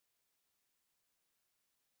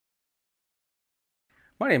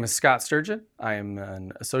My name is Scott Sturgeon. I am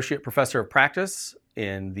an associate professor of practice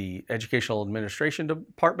in the Educational Administration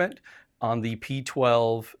Department on the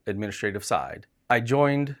P12 administrative side. I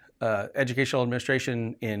joined Educational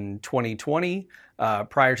Administration in 2020.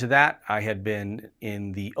 Prior to that, I had been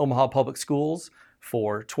in the Omaha Public Schools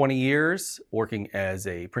for 20 years, working as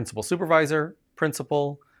a principal supervisor,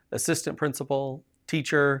 principal, assistant principal,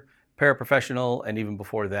 teacher, paraprofessional, and even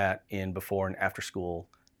before that in before and after school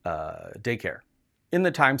daycare. In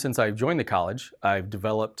the time since I've joined the college, I've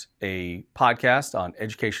developed a podcast on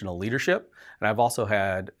educational leadership, and I've also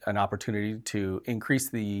had an opportunity to increase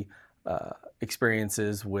the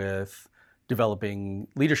experiences with developing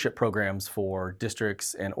leadership programs for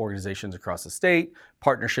districts and organizations across the state,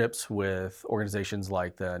 partnerships with organizations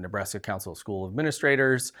like the Nebraska Council of School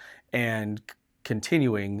Administrators, and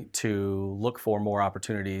continuing to look for more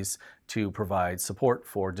opportunities to provide support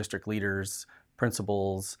for district leaders,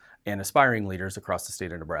 principals, and aspiring leaders across the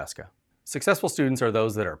state of Nebraska. Successful students are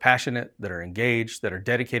those that are passionate, that are engaged, that are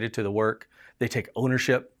dedicated to the work. They take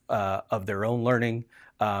ownership of their own learning,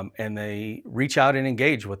 and they reach out and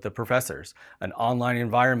engage with the professors. An online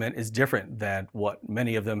environment is different than what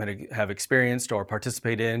many of them have experienced or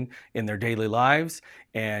participate in their daily lives,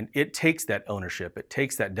 and it takes that ownership, it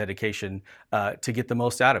takes that dedication to get the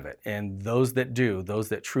most out of it. And those that do, those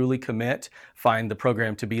that truly commit, find the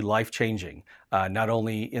program to be life-changing, not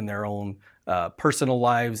only in their own personal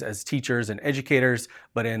lives as teachers and educators,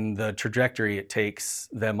 but in the trajectory it takes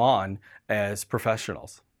them on as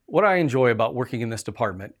professionals. What I enjoy about working in this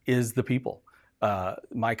department is the people.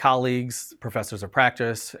 My colleagues, professors of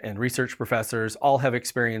practice and research professors, all have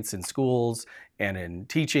experience in schools and in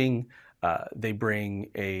teaching. They bring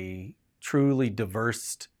a truly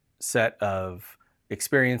diverse set of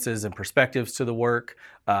experiences and perspectives to the work.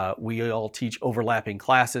 We all teach overlapping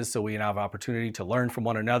classes, so we have opportunity to learn from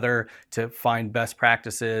one another, to find best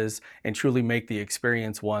practices, and truly make the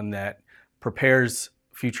experience one that prepares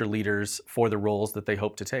future leaders for the roles that they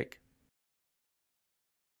hope to take.